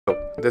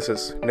This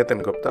is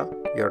Nitin Gupta,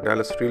 your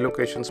Dallas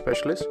relocation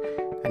specialist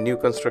and new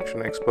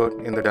construction expert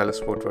in the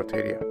Dallas-Fort Worth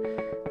area.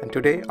 And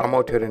today I'm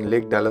out here in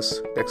Lake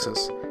Dallas,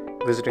 Texas,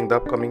 visiting the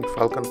upcoming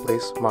Falcon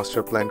Place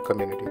master plan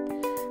community.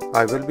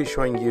 I will be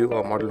showing you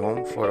a model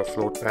home for a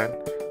floor plan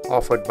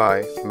offered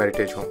by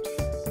Meritage Homes.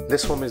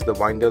 This home is the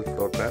Winedale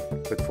floor plan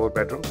with 4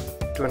 bedrooms,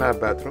 2.5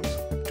 bathrooms,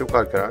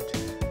 2-car garage,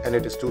 and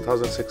it is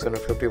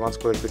 2,651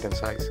 square feet in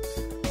size.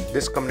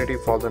 This community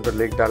falls under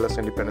Lake Dallas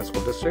Independent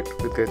School District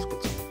with great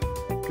schools.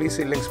 Please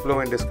see links below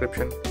in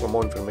description for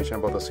more information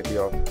about the city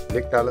of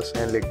Lake Dallas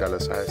and Lake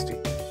Dallas ISD.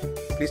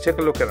 Please take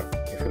a look around.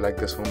 If you like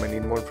this home and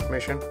need more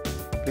information,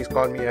 please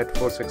call me at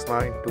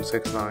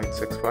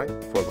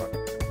 469-269-6541.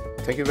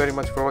 Thank you very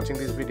much for watching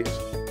these videos.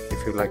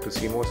 If you'd like to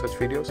see more such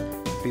videos,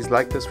 please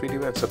like this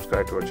video and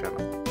subscribe to our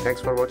channel.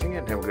 Thanks for watching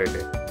and have a great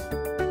day.